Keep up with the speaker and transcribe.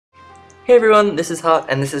Hey everyone, this is Heart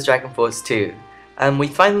and this is Dragon Force 2. We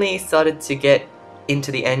finally started to get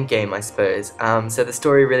into the end game, I suppose, so the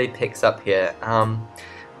story really picks up here.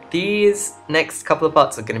 These next couple of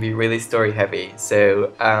parts are going to be really story heavy,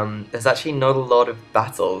 so there's actually not a lot of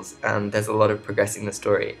battles and there's a lot of progressing the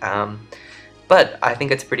story. But I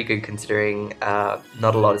think it's pretty good considering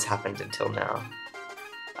not a lot has happened until now.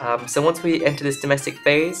 So once we enter this domestic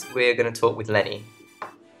phase, we're going to talk with Lenny.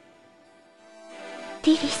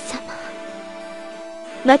 ティリス様、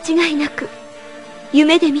間違いなく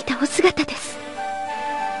夢で見たお姿です。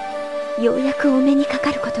ようやくお目にか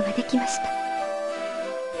かることができました。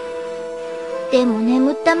でも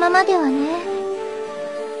眠ったままではね。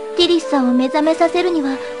ティリスさんを目覚めさせるに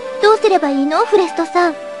はどうすればいいの、フレストさ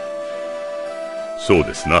ん。そう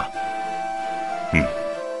ですな。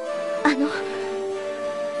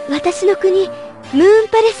私の国ムーン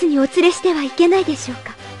パレスにお連れしてはいけないでしょう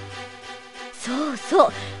か。そうそ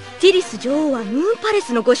う、ティリス女王はムーンパレ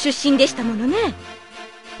スのご出身でしたものね。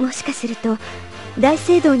もしかすると大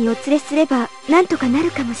聖堂にお連れすればなんとかな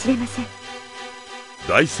るかもしれません。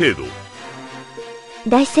大聖堂？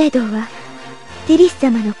大聖堂はティリス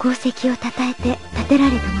様の功績をたたえて建てら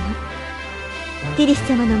れたもの。ティリス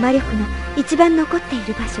様の魔力が一番残ってい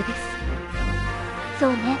る場所です。そ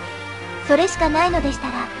うね、それしかないのでした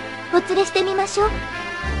らお連れしてみましょう。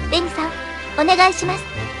レニさん、お願いします。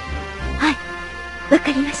はい、わ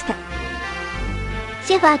かりました。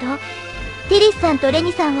シェファード、ティリスさんとレ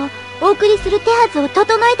ニさんをお送りする手はずを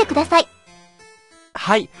整えてください。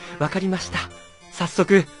はい、わかりました。早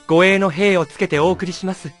速護衛の兵をつけてお送りし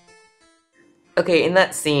ます。Okay, in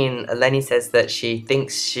that scene, Lenny says that she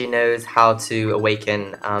thinks she knows how to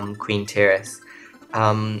awaken Queen Teiris.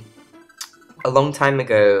 A long time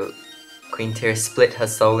ago, Queen Teiris split her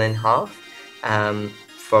soul in half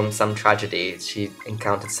from some tragedy. She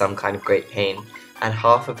encountered some kind of great pain, and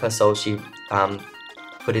half of her soul she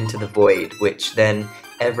put into the void, which then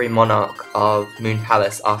every monarch of Moon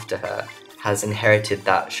Palace after her has inherited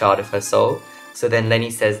that shard of her soul. So then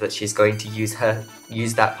Lenny says that she's going to use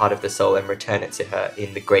that part of the soul and return it to her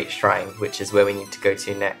in the Great Shrine, which is where we need to go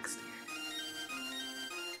to next.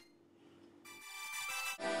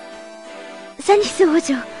 サニス王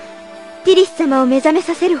女、ティリス様を目覚め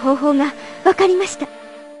させる方法がわかりました。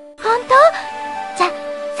本当？じゃ、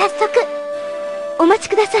早速。お待ち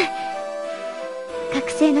ください。覚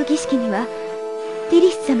醒の儀式にはティ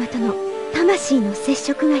リス様との魂の接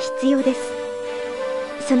触が必要です。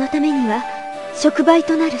そのためには触媒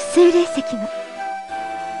となる精霊石が。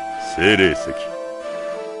精霊石。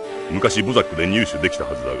昔ボザックで入手できた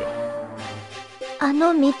はずだが。あ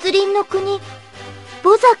の密林の国、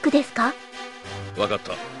ボザックですか？わかっ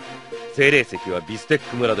た。精霊石はビステッ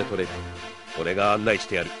ク村で取れる。俺が案内し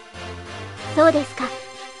てやる。そうですか。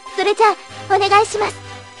それじゃあお願いします。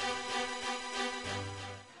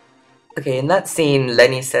Okay, in that scene,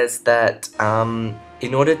 Lenny says that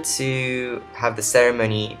in order to have the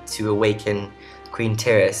ceremony to awaken Queen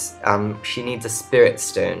Teiris, she needs a spirit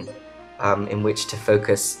stone in which to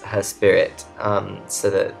focus her spirit so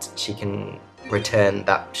that she can return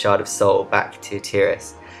that shard of soul back to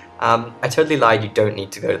Teiris. I totally lied, you don't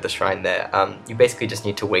need to go to the shrine there. You basically just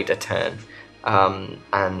need to wait a turn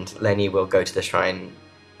and Lenny will go to the shrine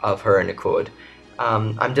of her own accord.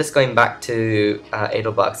 I'm just going back to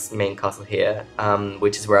Edelbach's main castle here,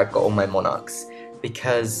 which is where I've got all my monarchs,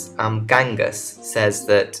 because Gangus says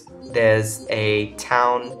that there's a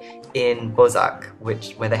town in Bozak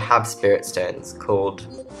where they have spirit stones called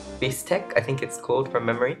Bistek, I think it's called from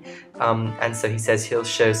memory, and so he says he'll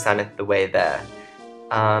show Sanith the way there.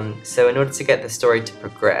 So in order to get the story to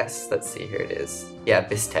progress, let's see, here it is, yeah,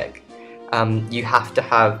 Bistek, you have to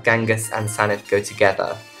have Gangus and Sanith go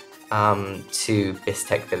together to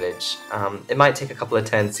Bistek village. It might take a couple of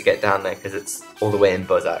turns to get down there because it's all the way in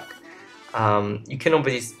Bozak. You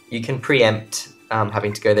can preempt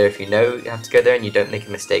having to go there if you know you have to go there and you don't make a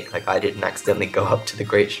mistake like I did and accidentally go up to the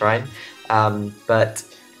Great Shrine. But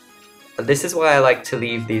this is why I like to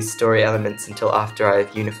leave these story elements until after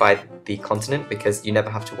I've unified the continent, because you never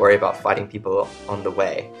have to worry about fighting people on the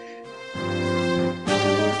way.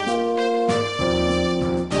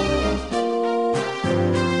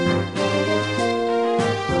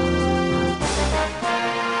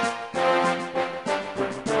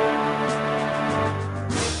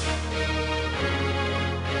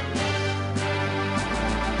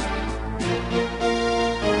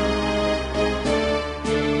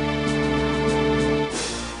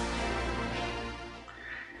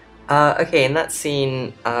 Okay, in that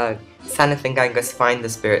scene, Sanith and Gangus find the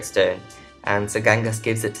Spirit Stone, and so Gangus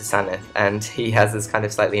gives it to Sanith, and he has this kind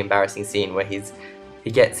of slightly embarrassing scene where he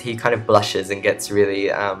kind of blushes and gets really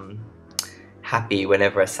happy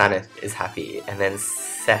whenever a Sanith is happy, and then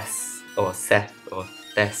Seth or Theth,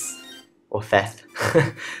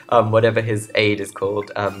 whatever his aide is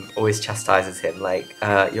called, always chastises him, like,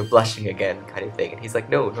 you're blushing again, kind of thing. And he's like,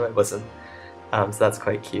 no, I wasn't. So that's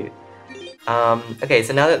quite cute. Okay,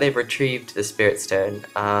 so now that they've retrieved the Spirit Stone,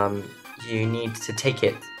 you need to take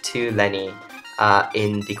it to Lenny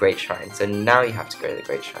in the Great Shrine. So now you have to go to the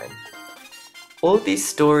Great Shrine. All of these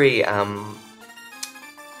story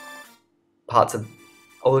parts of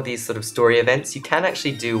all of these sort of story events you can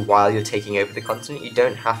actually do while you're taking over the continent. You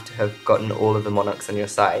don't have to have gotten all of the monarchs on your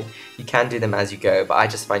side. You can do them as you go, but I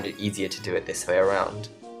just find it easier to do it this way around.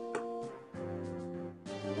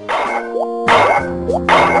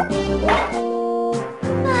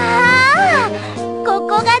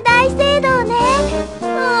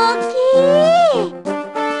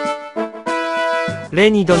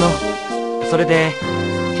レニー殿、それで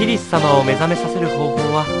ティリス様を目覚めさせる方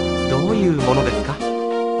法はどういうものですか？こ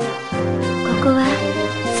こは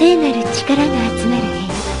聖なる力が集まる部屋。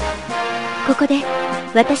ここで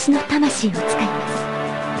私の魂を使いま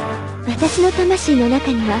す。私の魂の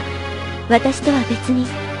中には私とは別に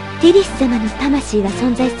ティリス様の魂が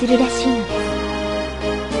存在するらしいのです。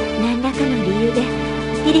何らかの理由で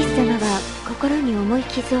ティリス様は心に重い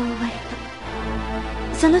傷を負われ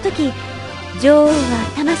た。その時女王は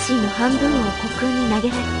魂の半分を虚空に投げ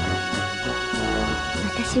られた。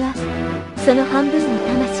私はその半分の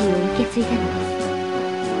魂を受け継いだので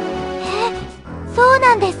す。そう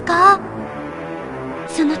なんですか？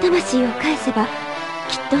その魂を返せばき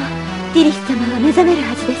っとティリス様は目覚める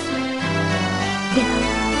はずです。では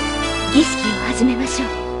儀式を始めましょう。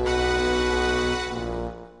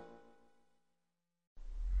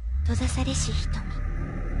閉ざされし瞳、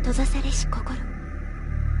閉ざされし心、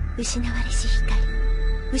失われし光、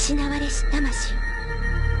失われし魂を、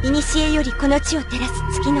古よりこの地を照らす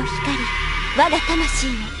月の光、我が魂を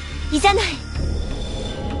いざなえ。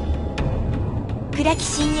暗き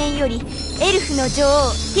深淵よりエルフの女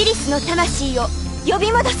王ティリスの魂を呼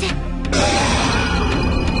び戻せ。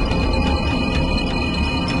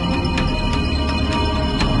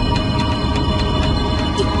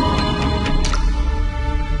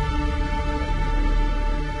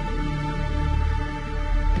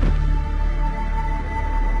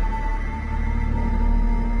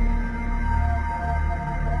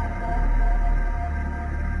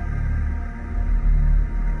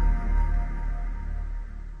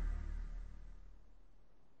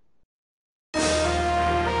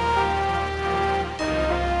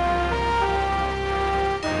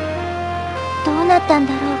どうなったん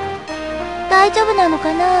だろう。大丈夫なの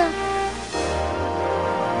かな。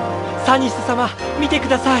サニス様、見てく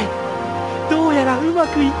ださい。どうやらうま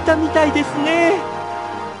くいったみたいですね。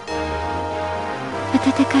暖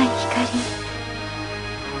かい光。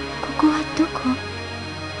ここはどこ？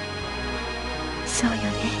そうよね。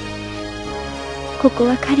ここ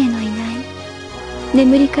は彼のいない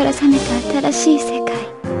眠りから覚めた新しい世界。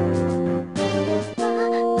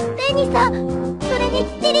レニさん、それに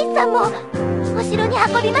ティリスさんもお城に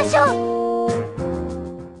運びましょう。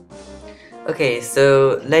Okay,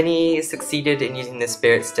 so Lenny succeeded in using the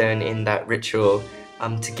Spirit Stone in that ritual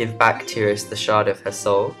to give back Teiris the shard of her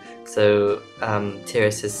soul. So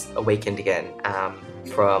Teiris has awakened again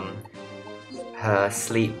from her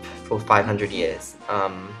sleep for 500 years.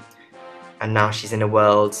 And now she's in a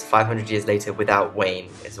world 500 years later without Wayne,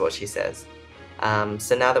 is what she says.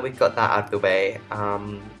 So now that we've got that out of the way,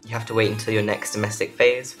 you have to wait until your next domestic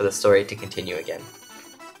phase for the story to continue again.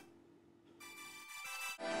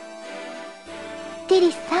 ティ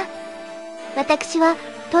リスさん、私は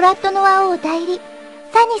トラットノア王代理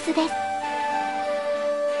サニスで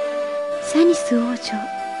す。サニス王女ですか？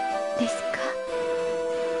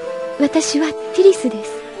私はティリスで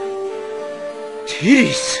す。ティ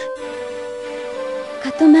リス？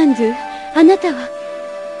カトマンドゥ、あなたは？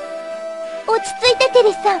落ち着いてティ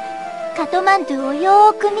リスさん。カトマンドゥを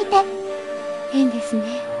よーく見て。変です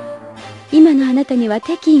ね。今のあなたには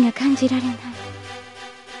敵意が感じられない。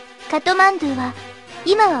カトマンドゥは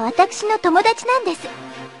今は私の友達なんです。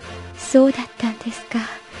そうだったんですか。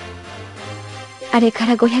あれか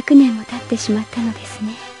ら500年も経ってしまったのです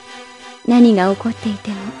ね。何が起こっていて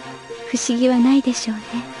も不思議はないでしょうね。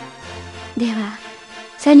では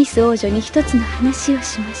サニス王女に一つの話を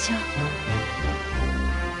しましょう。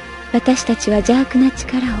私たちは邪悪な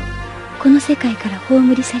力をこの世界から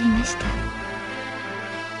葬り去りました。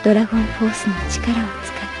ドラゴンフォースの力を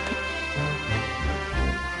使って。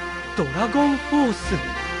ドラゴンフォース、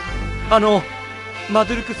マ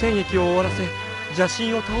ドゥルク戦役を終わらせ邪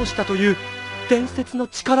神を倒したという伝説の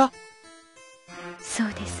力。そ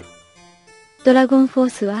うです。ドラゴンフォー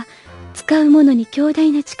スは使う者に強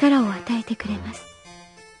大な力を与えてくれます。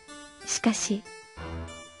しかし、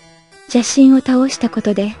邪神を倒したこ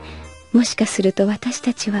とで、もしかすると私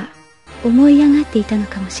たちは思い上がっていたの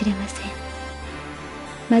かもしれません。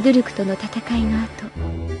マドゥルクとの戦いの後、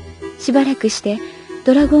しばらくして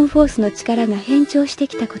ドラゴンフォースの力が変調して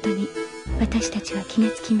きたことに私たちは気が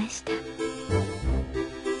つきました。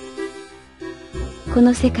こ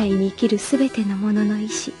の世界に生きるすべてのものの意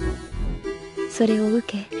志、それを受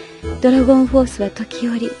けドラゴンフォースは時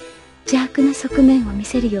折邪悪な側面を見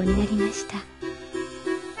せるようになりました。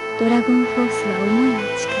ドラゴンフォースは思いの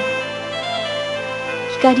力。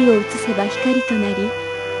光を移せば光となり、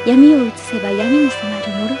闇を移せば闇に染まる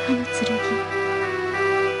諸刃の剣。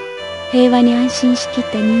平和に安心しきっ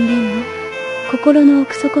た人間の心の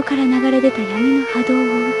奥底から流れ出た闇の波動を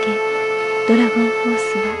受け、ドラゴンフォー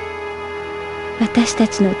スは私た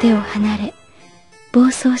ちの手を離れ暴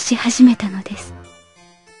走し始めたのです。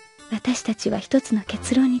私たちは一つの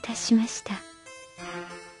結論に達しました。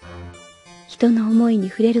人の思いに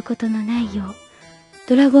触れることのないよう、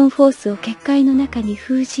ドラゴンフォースを結界の中に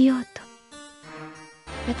封じようと、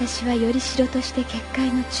私はよりしろとして結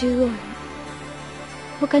界の中央に、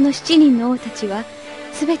他の7人の王たちは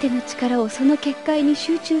全ての力をその結界に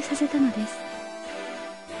集中させたのです。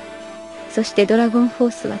そしてドラゴンフォ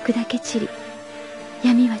ースは砕け散り、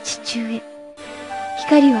闇は地中へ、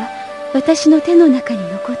光は私の手の中に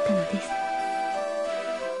残ったのです。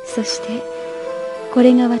そしてこ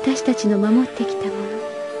れが私たちの守ってきたもの、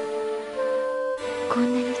こ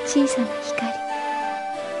んなに小さな光。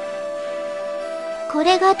こ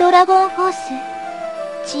れがドラゴンフォース、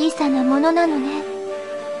小さなものなのね。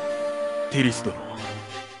ティリス殿、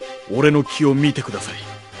俺の気を見てください。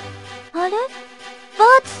あれ、バ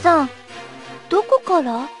ーツさん、どこか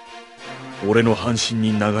ら？俺の半身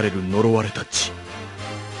に流れる呪われた血、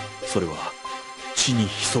それは地に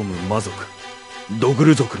潜む魔族ドグ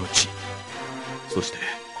ル族の血。そして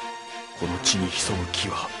この地に潜む木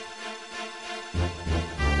は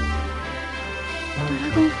ド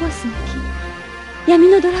ラゴンフォースの木、闇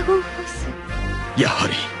のドラゴンフォース。やは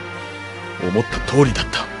り思った通りだっ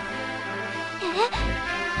た。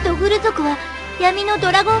ドグル族は闇の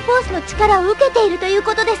ドラゴンフォースの力を受けているという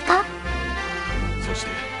ことですか？そし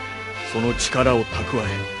てその力を蓄え、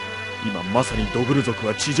今まさにドグル族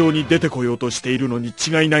は地上に出てこようとしているのに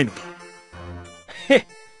違いないのだ。へっ、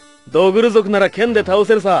ドグル族なら剣で倒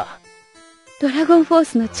せるさ。ドラゴンフォー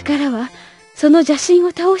スの力はその邪神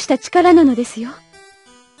を倒した力なのですよ。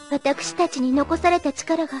私たちに残された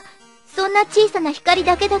力がそんな小さな光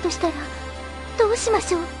だけだとしたらどうしま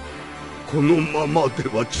しょう。このままで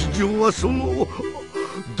は地上はその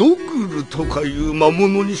ドグルとかいう魔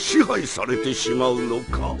物に支配されてしまうの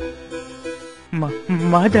か。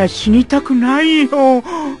まだ死にたくないよ。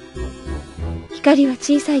光は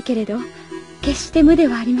小さいけれど決して無で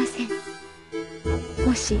はありません。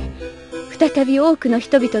もし再び多くの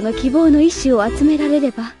人々の希望の意志を集められ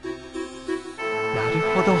れば。なる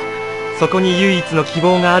ほど、そこに唯一の希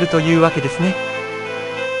望があるというわけですね。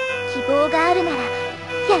希望があるなら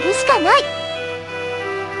やるしかない。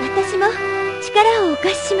私も力をお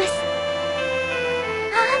貸しします。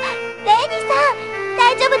あ、レイニーさん、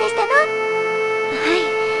大丈夫でしたの？は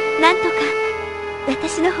い、なんとか。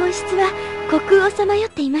私の本質は虚空をさまよ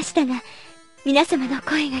っていましたが、皆様の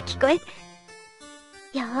声が聞こえ。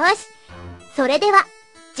よーし、それでは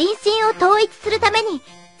人心を統一するために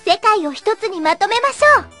世界を一つにまとめまし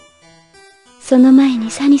ょう。その前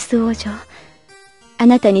にサニス王女、あ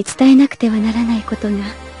なたに伝えなくてはならないことが。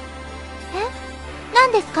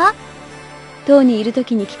何ですか？塔にいる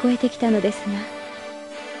時に聞こえてきたのですが、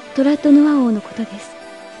トラットノア王のことです。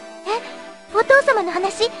お父様の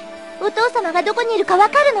話？お父様がどこにいるかわ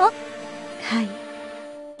かるの？はい。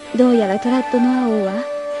どうやらトラットノア王は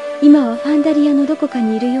今はファンダリアのどこか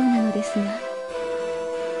にいるようなのですが。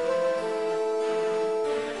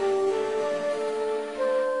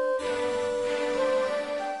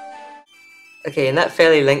Okay, in that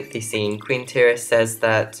fairly lengthy scene, Queen Teiris says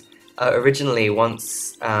that originally,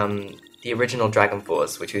 once the original Dragon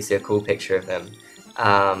Force, which we see a cool picture of them,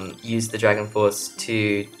 used the Dragon Force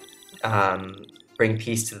to bring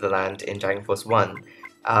peace to the land in Dragon Force 1,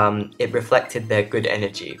 it reflected their good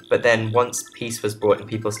energy. But then once peace was brought and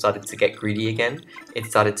people started to get greedy again, it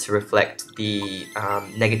started to reflect the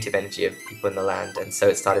negative energy of people in the land, and so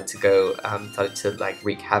it started to like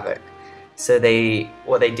wreak havoc. So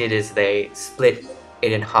what they did is they split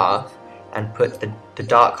it in half and put the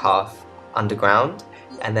dark half underground,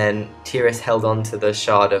 and then Teiris held on to the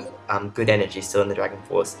shard of good energy still in the Dragon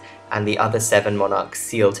Force, and the other 7 monarchs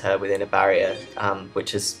sealed her within a barrier,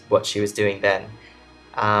 which is what she was doing then.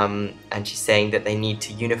 and she's saying that they need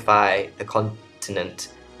to unify the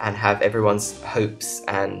continent and have everyone's hopes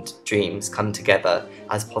and dreams come together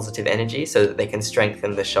as positive energy so that they can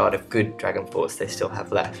strengthen the shard of good dragon force they still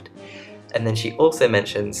have left. And then she also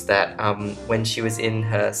mentions that when she was in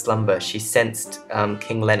her slumber, she sensed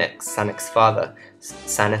King Lennox, Sanith's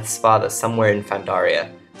father, somewhere in Pandaria.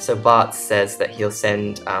 So Bart says that he'll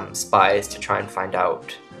send spies to try and find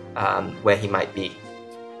out where he might be.